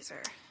Facebook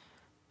user.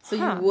 So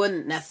you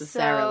wouldn't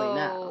necessarily So-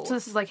 know. So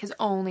this is like his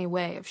only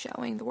way of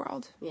showing the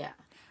world. Yeah.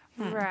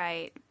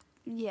 Right.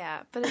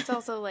 Yeah, but it's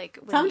also like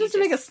when Tell him you just to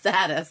make a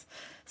status.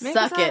 Make a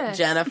Suck it, status.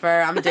 Jennifer.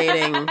 I'm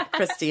dating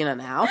Christina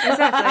now.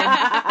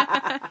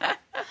 Exactly.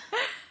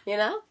 You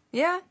know?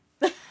 Yeah.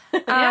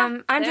 Yeah,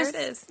 I'm there just. it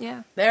is.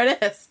 Yeah. There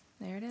it is.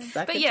 There it is.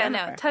 Suck But it, yeah,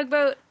 Jennifer. no,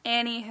 Tugboat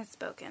Annie has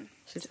spoken.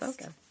 She's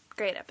spoken.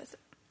 Great episode.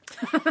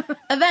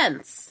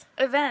 Events.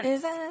 Events.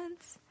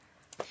 Events.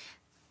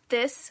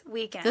 This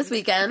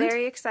weekend.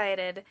 Very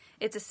excited.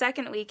 It's a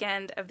second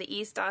weekend of the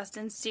East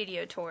Austin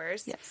studio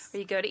tours. Yes.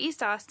 Where you go to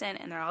East Austin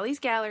and there are all these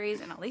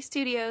galleries and all these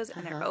studios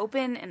and they're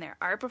open and there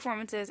are art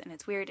performances and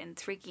it's weird and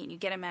it's freaky and you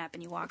get a map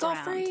and you walk around.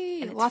 It's all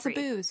free. And it's Lots free. of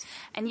booze.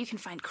 And you can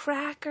find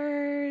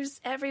crackers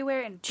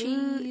everywhere and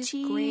Cheese,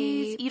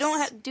 grapes.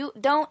 You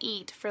don't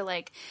eat for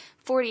like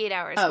 48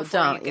 hours Oh, before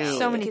don't you go. eat.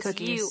 So many because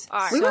cookies. You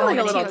are We were so like a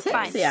many little cookies.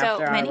 tipsy So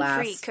after our many last...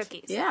 free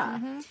cookies.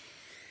 Yeah.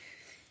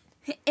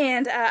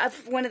 And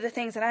one of the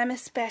things that I'm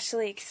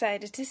especially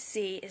excited to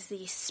see is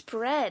the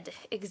Spread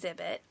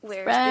exhibit,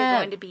 where they're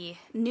going to be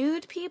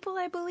nude people,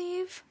 I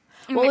believe.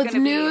 And Well, they're it's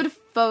gonna be nude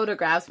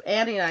photographs.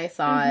 Annie and I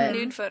saw it.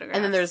 nude photographs.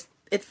 And then there's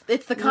it's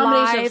the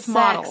combination Live of sex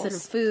models.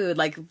 and food.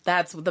 Like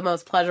that's the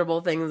most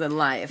pleasurable things in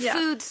life. Yeah.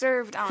 food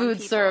served on Food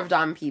people. served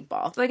on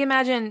people. Like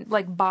imagine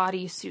like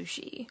body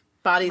sushi,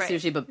 Body Right.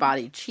 sushi, but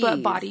body cheese.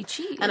 but body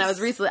cheese. And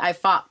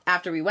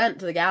after we went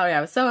to the gallery, I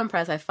was so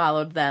impressed. I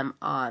followed them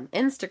on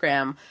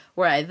Instagram,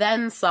 where I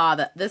then saw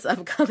that this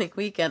upcoming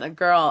weekend, a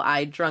girl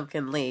I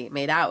drunkenly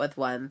made out with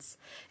once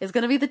is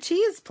going to be the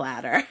cheese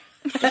platter.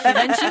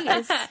 and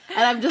cheese.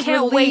 And I'm just Can't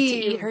relieved. wait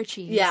to eat her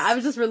cheese. Yeah, I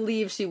was just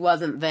relieved she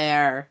wasn't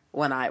there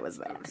when I was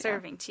there.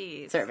 Serving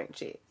cheese. Serving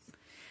cheese.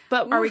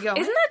 But are we going?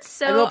 Isn't that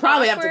so And we'll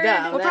probably have to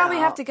awkward? go. We'll probably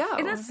now. have to go.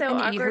 Isn't that so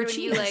and eat her awkward when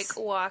you, cheese. like,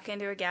 walk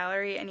into a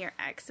gallery and your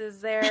ex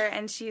is there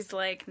and she's,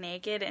 like,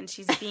 naked and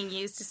she's being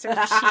used to serve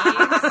cheese?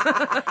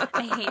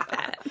 I hate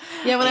that.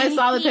 Yeah, when I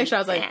saw the hate picture, I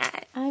was like,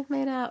 that. I've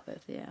made out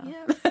with you.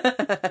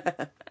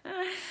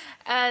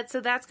 So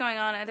that's going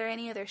on. Are there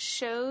any other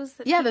shows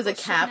that Yeah, there's a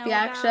people should know Cap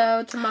Yak about?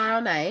 show tomorrow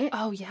night.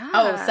 Oh yeah.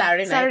 Oh,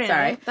 Saturday night,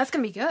 sorry. That's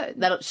gonna be good.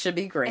 That should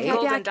be great.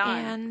 Golden Yak Dawn.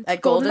 and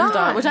At Golden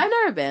Dawn, which I've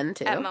never been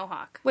to. At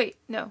Mohawk. Wait,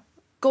 no.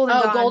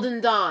 Golden Dawn.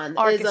 Golden Dawn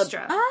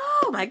Orchestra. is a...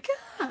 Oh my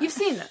god. You've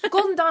seen them.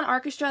 Golden Dawn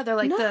Orchestra. They're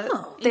like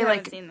No. they You like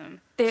haven't seen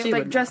them. they're She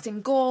like would dressed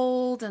in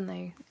gold and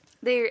they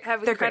They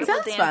have They're great. incredible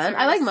Sounds dancers. fun.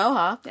 I like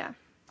Mohawk. yeah.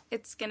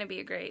 It's going to be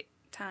a great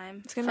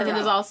time. It's gonna And be then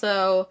there's fun.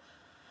 also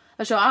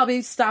a show I'll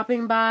be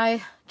stopping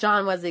by.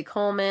 John Wesley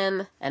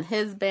Coleman and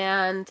his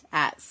band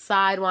at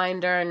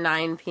Sidewinder,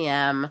 9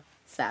 p.m.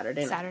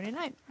 Saturday night. Saturday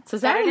night. So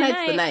Saturday Saturday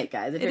night's the night. night,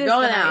 guys. If It you're is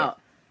going the night.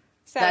 out,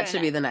 Saturday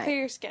should be the night. Clear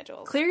your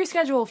schedules. Clear your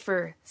schedule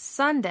for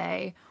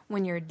Sunday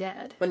when you're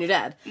dead. when you're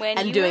dead. When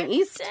and you doing are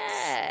East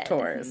dead.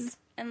 tours.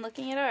 And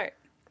looking at art.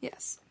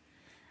 Yes.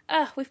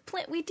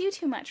 We do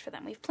too much for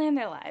them. We've planned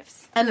their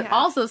lives. And Yeah.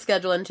 also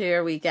schedule into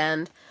your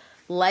weekend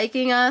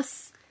liking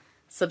us,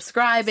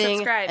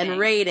 subscribing, and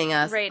rating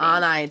us Rating.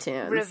 on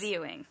iTunes.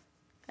 Reviewing.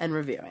 And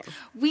reviewing.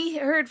 We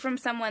heard from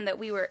someone that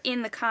we were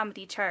in the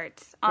comedy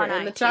charts on We're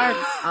in the iTunes.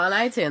 charts on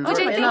iTunes. Which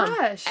We're I in think them.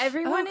 Gosh.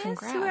 Everyone Oh, is who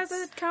congrats.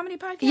 has a comedy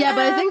podcast. Yeah,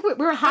 but I think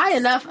we're high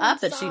enough someone up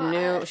that she saw knew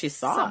us. she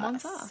saw Someone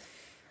us. saw us.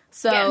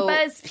 So Get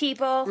buzz,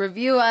 people.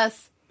 review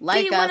us,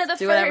 like Be one us, of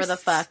the do whatever the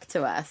first. fuck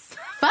to us.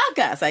 Fuck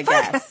us, I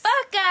guess.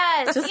 Fuck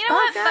us. Just You know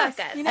what? fuck us.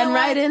 Fuck us. And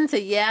write into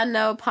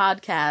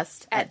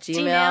yeahnopodcast@gmail.com.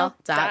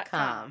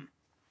 gmail.com.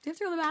 Do you have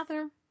to go to the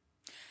bathroom?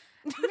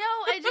 No,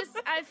 I feel,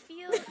 I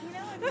feel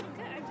good.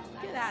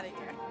 Get out of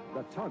here.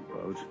 The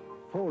tugboat,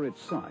 for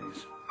its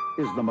size,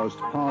 is the most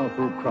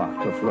powerful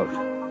craft afloat.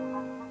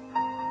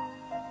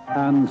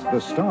 And the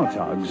Star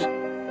Tugs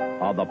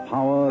are the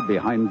power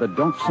behind the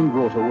docks and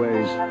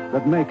waterways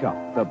that make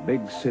up the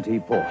big city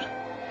port.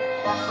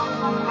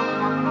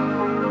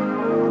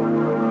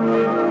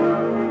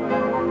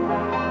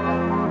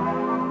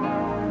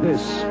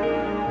 This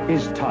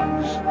is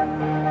Tugs.